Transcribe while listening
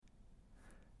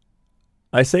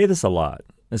I say this a lot,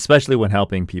 especially when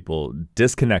helping people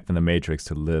disconnect from the matrix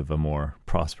to live a more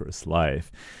prosperous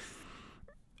life.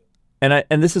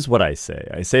 And this is what I say.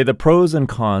 I say the pros and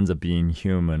cons of being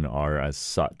human are as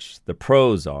such. The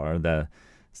pros are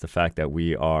it's the fact that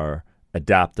we are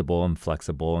adaptable and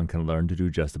flexible and can learn to do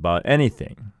just about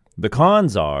anything. The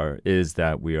cons is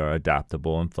that we are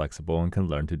adaptable and flexible and can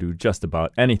learn to do just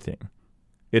about anything.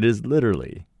 It is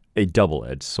literally a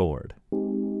double-edged sword.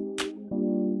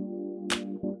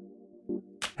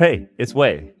 Hey, it's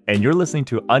Wei, and you're listening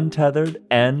to Untethered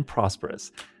and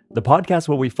Prosperous, the podcast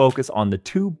where we focus on the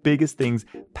two biggest things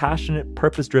passionate,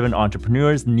 purpose-driven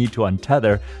entrepreneurs need to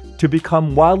untether to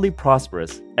become wildly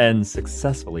prosperous and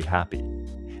successfully happy.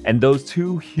 And those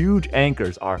two huge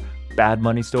anchors are bad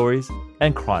money stories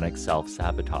and chronic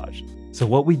self-sabotage. So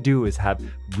what we do is have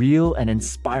real and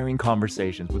inspiring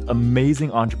conversations with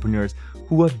amazing entrepreneurs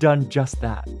who have done just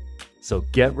that. So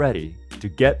get ready to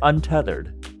get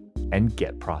untethered and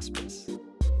get prosperous.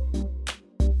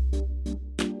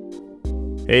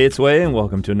 Hey, it's Wei, and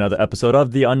welcome to another episode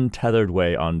of The Untethered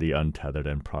Way on the Untethered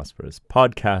and Prosperous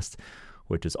podcast,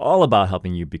 which is all about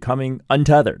helping you becoming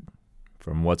untethered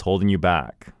from what's holding you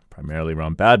back, primarily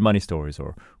around bad money stories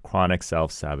or chronic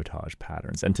self-sabotage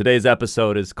patterns. And today's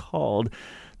episode is called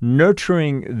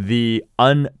Nurturing the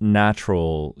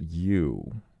Unnatural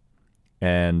You,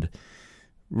 and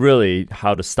really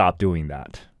how to stop doing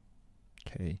that.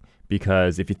 Okay,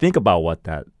 because if you think about what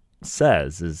that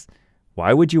says is,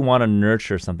 why would you want to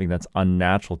nurture something that's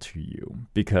unnatural to you?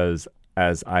 Because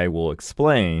as I will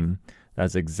explain,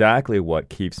 that's exactly what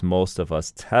keeps most of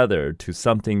us tethered to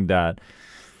something that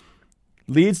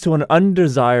leads to an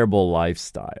undesirable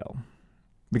lifestyle.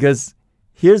 Because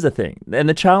here's the thing, and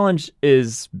the challenge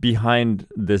is behind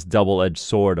this double-edged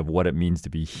sword of what it means to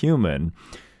be human,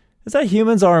 is that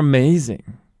humans are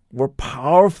amazing. We're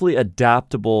powerfully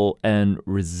adaptable and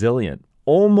resilient,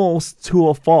 almost to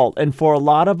a fault. And for a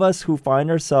lot of us who find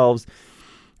ourselves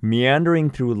meandering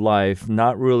through life,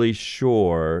 not really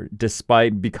sure,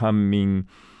 despite becoming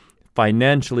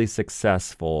financially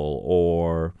successful,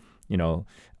 or,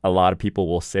 a lot of people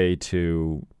will say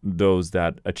to those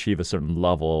that achieve a certain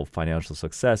level of financial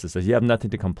success, is that you have nothing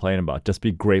to complain about. Just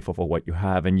be grateful for what you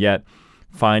have. And yet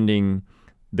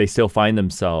they still find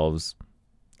themselves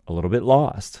a little bit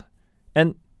lost.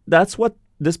 And that's what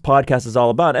this podcast is all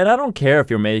about. And I don't care if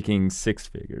you're making 6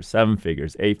 figures, 7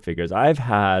 figures, 8 figures. I've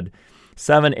had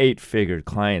 7, 8-figure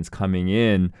clients coming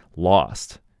in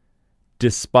lost,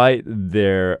 despite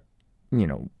their,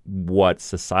 what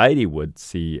society would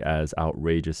see as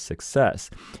outrageous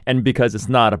success. And because it's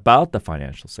not about the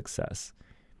financial success.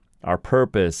 Our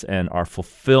purpose and our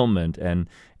fulfillment and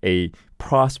a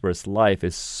prosperous life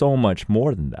is so much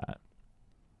more than that.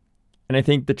 And I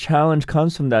think the challenge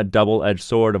comes from that double-edged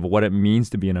sword of what it means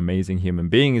to be an amazing human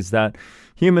being, is that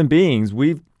human beings,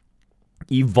 we've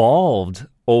evolved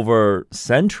over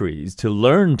centuries to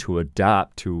learn to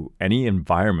adapt to any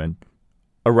environment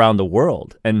around the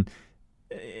world, and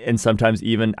sometimes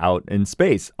even out in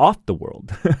space, off the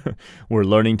world. We're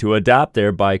learning to adapt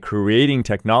there by creating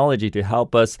technology to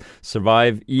help us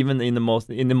survive even in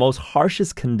the most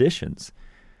harshest conditions.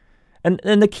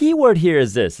 And the key word here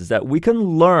is that we can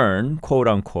learn, quote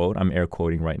unquote, I'm air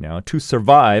quoting right now, to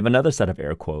survive, another set of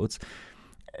air quotes,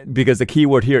 because the key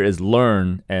word here is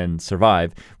learn and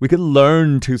survive. We can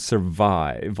learn to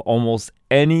survive almost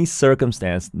any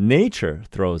circumstance nature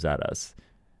throws at us.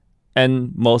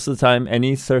 And most of the time,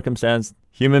 any circumstance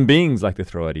human beings like to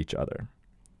throw at each other.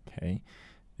 Okay?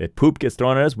 If poop gets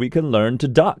thrown at us, we can learn to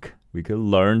duck. We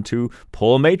can learn to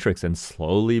pull a matrix and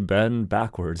slowly bend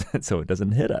backwards so it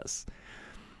doesn't hit us.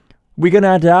 We can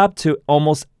adapt to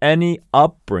almost any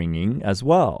upbringing as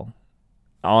well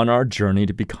on our journey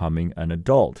to becoming an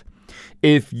adult.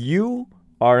 If you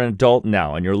are an adult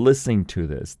now and you're listening to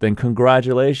this, then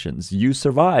congratulations, you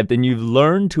survived and you've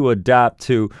learned to adapt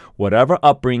to whatever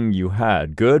upbringing you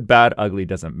had, good, bad, ugly,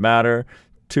 doesn't matter,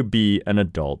 to be an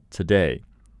adult today.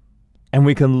 And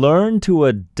we can learn to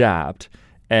adapt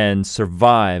and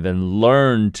survive and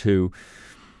learn to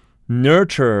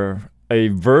nurture a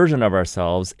version of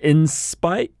ourselves in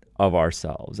spite of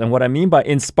ourselves. And what I mean by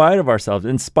in spite of ourselves,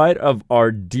 in spite of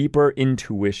our deeper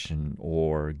intuition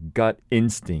or gut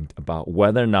instinct about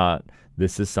whether or not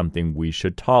this is something we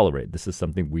should tolerate, this is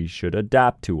something we should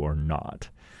adapt to or not.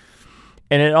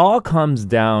 And it all comes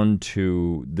down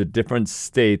to the different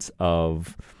states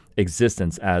of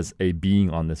existence as a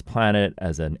being on this planet,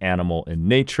 as an animal in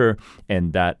nature,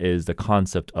 and that is the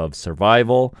concept of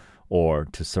survival, or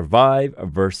to survive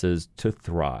versus to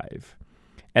thrive.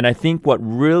 And I think what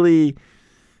really,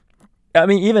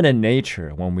 even in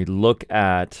nature, when we look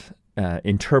at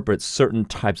interpret certain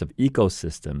types of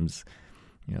ecosystems.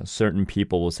 Certain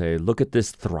people will say, look at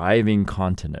this thriving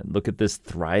continent, look at this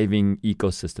thriving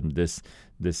ecosystem,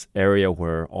 this area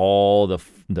where all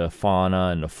the fauna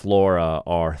and the flora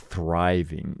are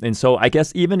thriving. And so I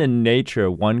guess even in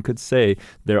nature, one could say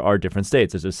there are different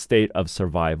states. There's a state of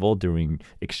survival during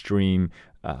extreme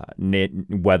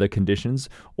weather conditions,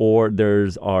 or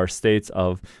there's our states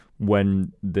of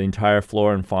when the entire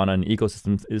flora and fauna and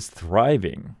ecosystem is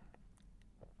thriving.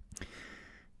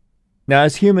 Now,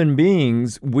 as human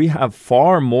beings, we have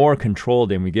far more control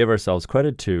than we give ourselves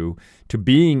credit to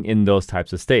being in those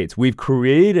types of states. We've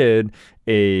created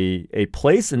a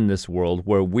place in this world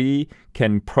where we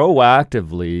can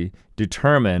proactively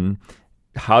determine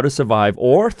how to survive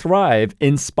or thrive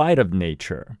in spite of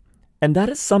nature. And that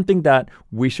is something that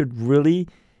we should really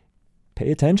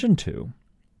pay attention to.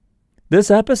 This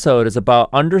episode is about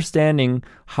understanding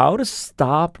how to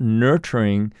stop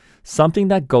nurturing something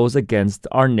that goes against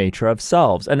our nature of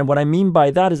selves. And what I mean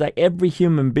by that is that every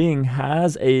human being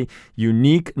has a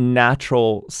unique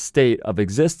natural state of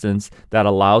existence that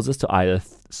allows us to either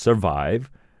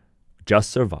survive, just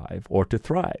survive, or to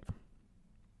thrive.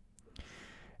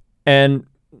 And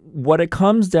what it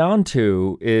comes down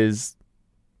to is,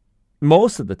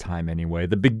 most of the time anyway,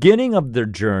 the beginning of their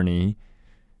journey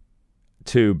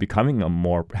to becoming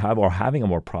having a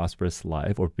more prosperous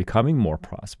life, or becoming more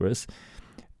prosperous,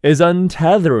 is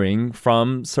untethering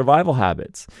from survival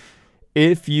habits.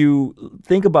 If you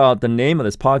think about the name of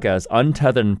this podcast,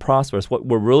 Untethered and Prosperous, what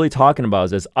we're really talking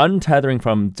about is untethering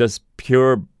from just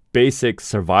pure basic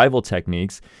survival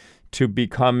techniques to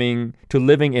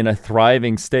living in a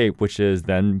thriving state, which is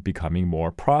then becoming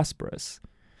more prosperous.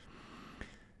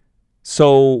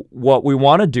 So what we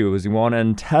want to do is we want to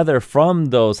untether from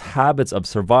those habits of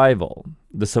survival,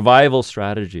 the survival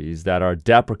strategies that are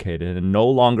deprecated and no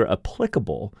longer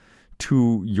applicable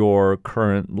to your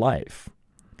current life.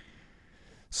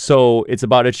 So it's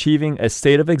about achieving a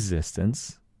state of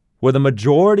existence where the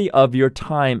majority of your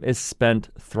time is spent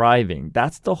thriving.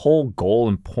 That's the whole goal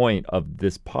and point of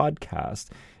this podcast,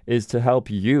 is to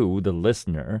help you, the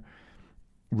listener,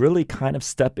 really kind of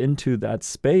step into that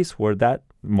space where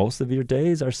most of your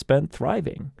days are spent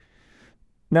thriving.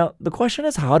 Now, the question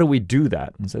is, how do we do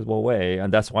that? And says, well, wait,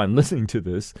 and that's why I'm listening to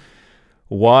this.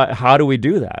 How do we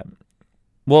do that?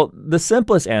 Well, the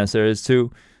simplest answer is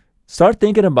to start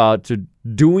thinking about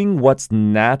doing what's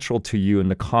natural to you in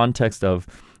the context of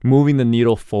moving the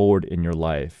needle forward in your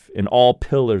life, in all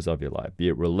pillars of your life, be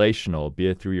it relational, be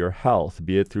it through your health,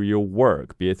 be it through your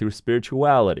work, be it through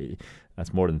spirituality.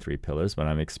 That's more than 3 pillars, but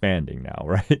I'm expanding now,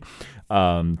 right?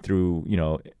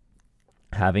 Through,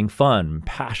 having fun,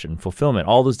 passion, fulfillment,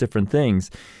 all those different things.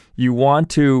 You want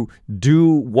to do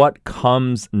what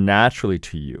comes naturally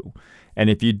to you. And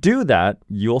if you do that,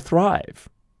 you'll thrive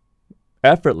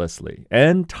effortlessly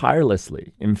and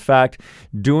tirelessly. In fact,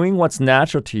 doing what's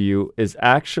natural to you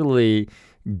actually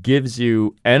gives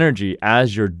you energy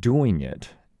as you're doing it.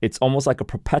 It's almost like a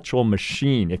perpetual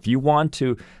machine. If you want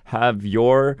to have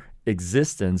your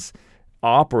existence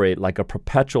operate like a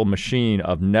perpetual machine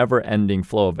of never-ending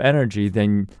flow of energy,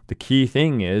 then the key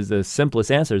thing is, the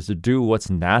simplest answer is to do what's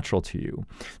natural to you.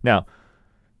 Now,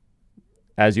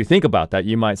 as you think about that,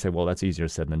 you might say, well, that's easier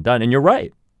said than done. And you're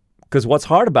right. Because what's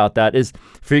hard about that is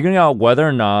figuring out whether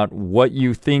or not what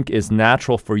you think is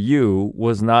natural for you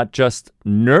was not just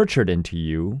nurtured into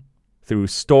you through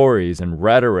stories and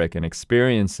rhetoric and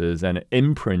experiences and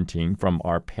imprinting from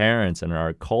our parents and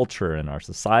our culture and our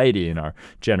society and our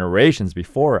generations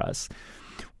before us.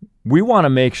 We want to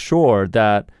make sure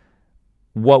that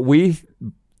what we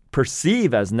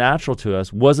perceive as natural to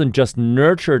us wasn't just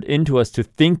nurtured into us to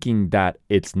thinking that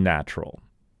it's natural,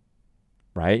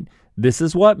 right? This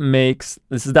is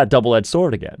that double-edged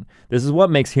sword again. This is what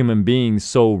makes human beings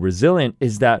so resilient,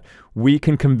 is that we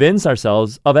can convince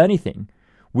ourselves of anything.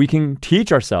 We can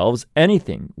teach ourselves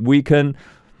anything. We can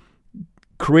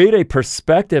create a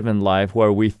perspective in life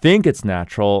where we think it's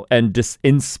natural, and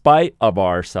in spite of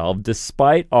ourselves,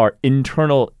 despite our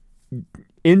internal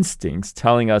instincts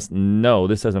telling us, no,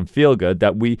 this doesn't feel good,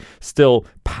 that we still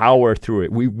power through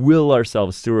it. We will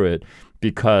ourselves through it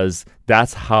because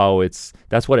that's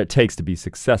what it takes to be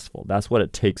successful. That's what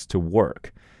it takes to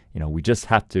work. We just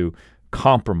have to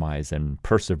compromise and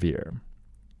persevere.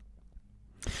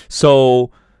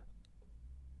 So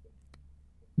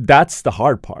that's the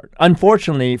hard part.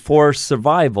 Unfortunately, for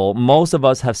survival, most of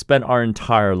us have spent our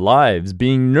entire lives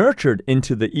being nurtured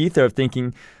into the ether of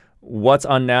thinking what's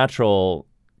unnatural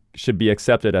should be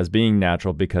accepted as being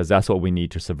natural because that's what we need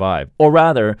to survive. Or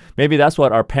rather, maybe that's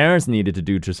what our parents needed to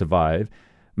do to survive,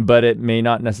 but it may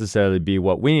not necessarily be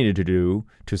what we needed to do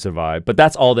to survive. But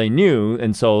that's all they knew.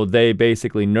 And so they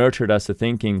basically nurtured us to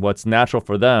thinking what's natural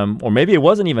for them, or maybe it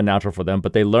wasn't even natural for them,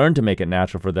 but they learned to make it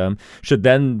natural for them, should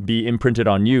then be imprinted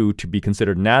on you to be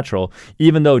considered natural,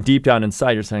 even though deep down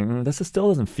inside you're saying, this still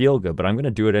doesn't feel good, but I'm going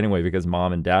to do it anyway because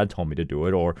mom and dad told me to do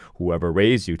it, or whoever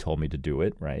raised you told me to do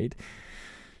it, right?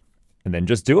 And then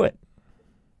just do it.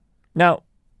 Now,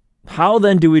 how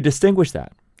then do we distinguish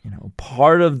that?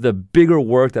 Part of the bigger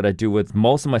work that I do with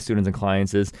most of my students and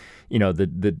clients is,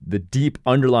 the deep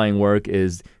underlying work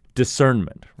is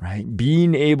discernment, right?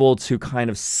 Being able to kind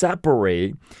of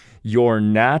separate your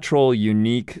natural,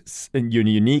 unique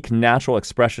natural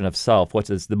expression of self, which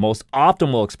is the most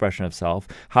optimal expression of self.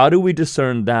 How do we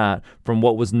discern that from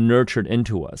what was nurtured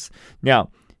into us? Now,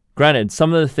 granted,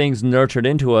 some of the things nurtured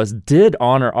into us did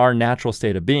honor our natural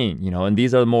state of being, and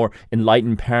these are the more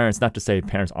enlightened parents. Not to say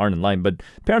parents aren't enlightened, but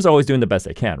parents are always doing the best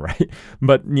they can, right?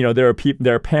 But there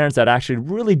are parents that actually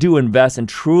really do invest in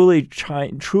truly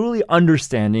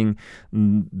understanding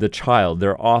the child,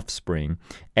 their offspring,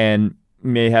 and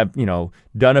may have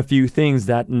done a few things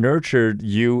that nurtured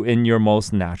you in your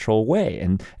most natural way.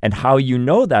 And how you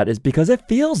know that is because it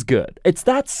feels good. It's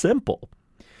that simple.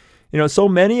 So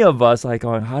many of us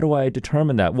how do I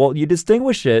determine that? Well, you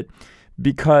distinguish it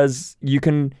because you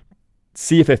can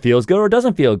see if it feels good or it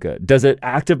doesn't feel good. Does it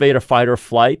activate a fight or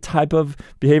flight type of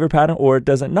behavior pattern, or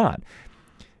does it not?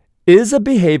 Is a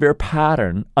behavior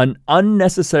pattern an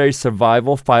unnecessary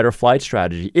survival fight or flight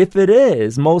strategy? If it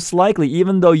is, most likely,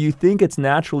 even though you think it's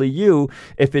naturally you,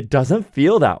 if it doesn't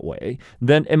feel that way,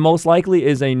 then it most likely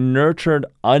is a nurtured,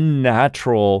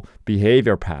 unnatural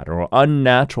behavior pattern or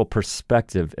unnatural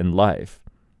perspective in life.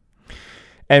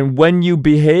 And when you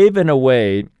behave in a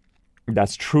way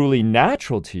that's truly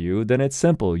natural to you, then it's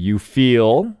simple. You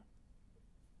feel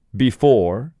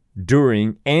before,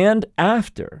 during, and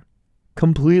after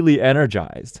completely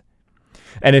energized.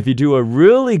 And if you do a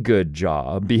really good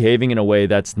job behaving in a way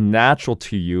that's natural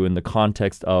to you in the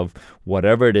context of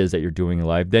whatever it is that you're doing in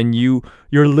life, then you're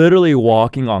literally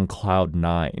walking on cloud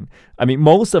 9. I mean,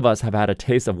 most of us have had a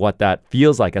taste of what that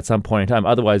feels like at some point in time.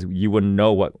 Otherwise, you wouldn't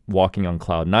know what walking on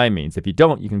cloud 9 means. If you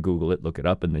don't, you can Google it, look it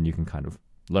up, and then you can kind of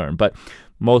learn. But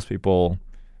most people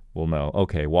will know,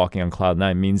 okay, walking on cloud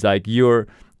 9 means you're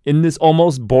in this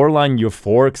almost borderline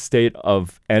euphoric state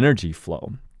of energy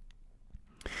flow.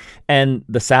 And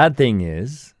the sad thing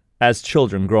is, as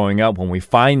children growing up, when we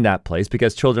find that place,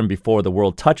 because children, before the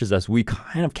world touches us, we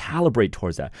kind of calibrate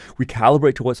towards that. We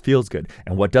calibrate to what feels good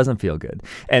and what doesn't feel good.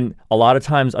 And a lot of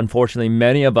times, unfortunately,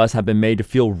 many of us have been made to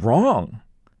feel wrong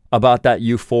about that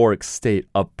euphoric state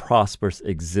of prosperous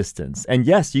existence. And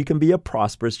yes, you can be a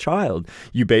prosperous child.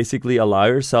 You basically allow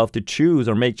yourself to choose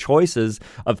or make choices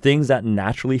of things that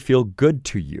naturally feel good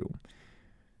to you.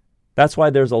 That's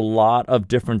why there's a lot of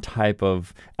different type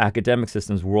of academic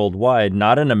systems worldwide,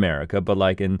 not in America, but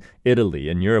like in Italy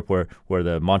and Europe, where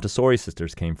the Montessori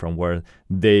sisters came from, where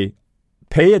they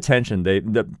pay attention.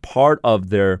 The part of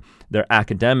their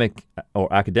academic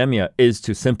or academia is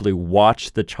to simply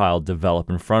watch the child develop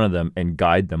in front of them and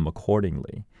guide them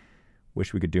accordingly.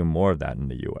 Wish we could do more of that in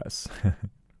the U.S.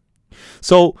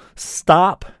 So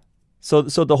stop. So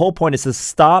the whole point is to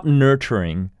stop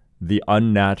nurturing the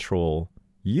unnatural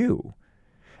you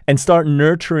and start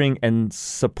nurturing and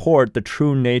support the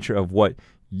true nature of what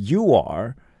you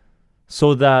are,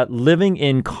 so that living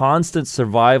in constant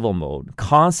survival mode,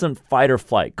 constant fight or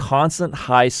flight, constant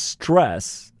high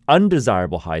stress,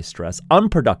 undesirable high stress,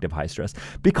 unproductive high stress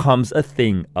becomes a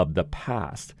thing of the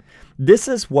past. This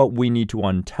is what we need to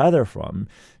untether from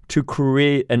to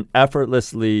create an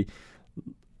effortlessly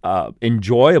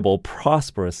enjoyable,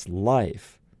 prosperous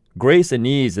life. Grace and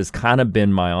ease has kind of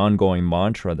been my ongoing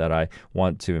mantra that I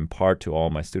want to impart to all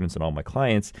my students and all my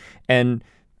clients. And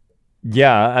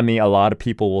yeah, I mean, a lot of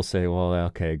people will say, well,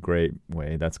 okay, great,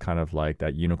 Wei, that's kind of like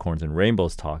that unicorns and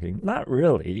rainbows talking. Not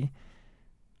really.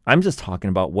 I'm just talking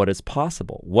about what is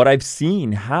possible, what I've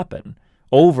seen happen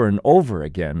over and over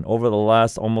again over the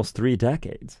last almost 3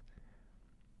 decades.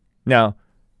 Now,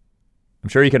 I'm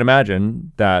sure you can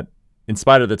imagine that in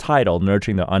spite of the title,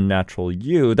 Nurturing the Unnatural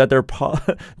You, that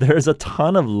there's a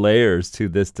ton of layers to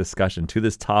this discussion, to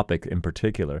this topic in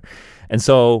particular. And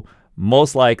so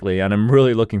most likely, and I'm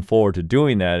really looking forward to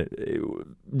doing that,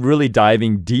 really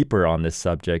diving deeper on this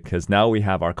subject, because now we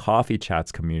have our Coffee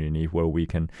Chats community where we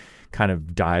can kind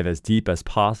of dive as deep as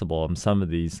possible on some of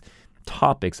these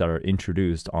topics that are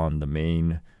introduced on the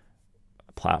main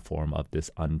platform of this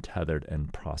Untethered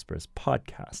and Prosperous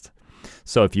podcast.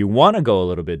 So if you want to go a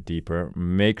little bit deeper,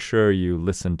 make sure you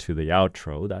listen to the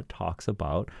outro that talks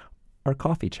about our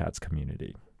Coffee Chats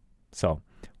community. So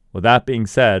Well, that being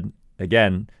said,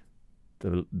 again,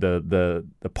 the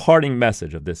parting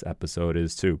message of this episode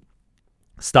is to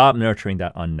stop nurturing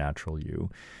that unnatural you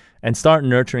and start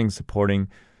nurturing, supporting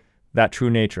that true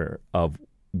nature of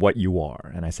what you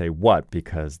are. And I say what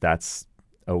because that's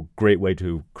a great way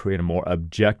to create a more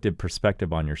objective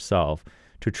perspective on yourself,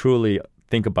 to truly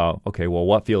think about, okay, well,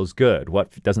 what feels good?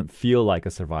 What doesn't feel like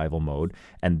a survival mode?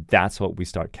 And that's what we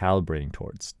start calibrating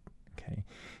towards. Okay.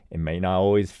 It may not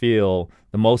always feel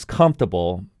the most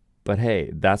comfortable, but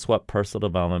hey, that's what personal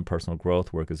development, personal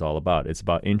growth work is all about. It's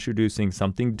about introducing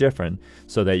something different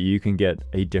so that you can get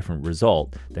a different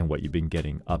result than what you've been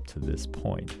getting up to this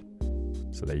point,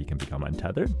 so that you can become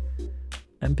untethered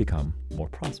and become more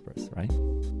prosperous, right?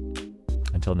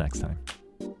 Until next time.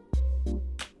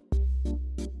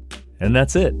 And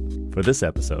that's it for this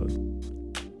episode.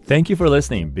 Thank you for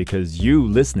listening, because you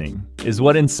listening is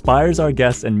what inspires our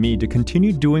guests and me to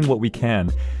continue doing what we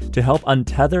can to help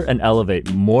untether and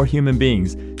elevate more human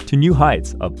beings to new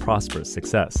heights of prosperous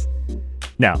success.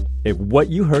 Now, if what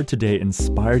you heard today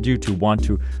inspired you to want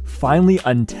to finally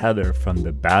untether from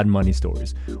the bad money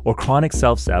stories or chronic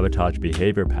self-sabotage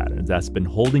behavior patterns that's been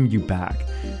holding you back,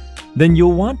 then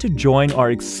you'll want to join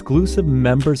our exclusive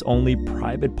members-only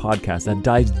private podcast that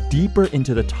dives deeper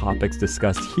into the topics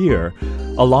discussed here,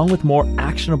 along with more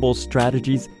actionable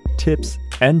strategies, tips,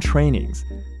 and trainings.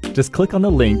 Just click on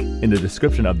the link in the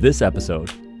description of this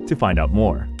episode to find out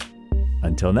more.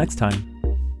 Until next time.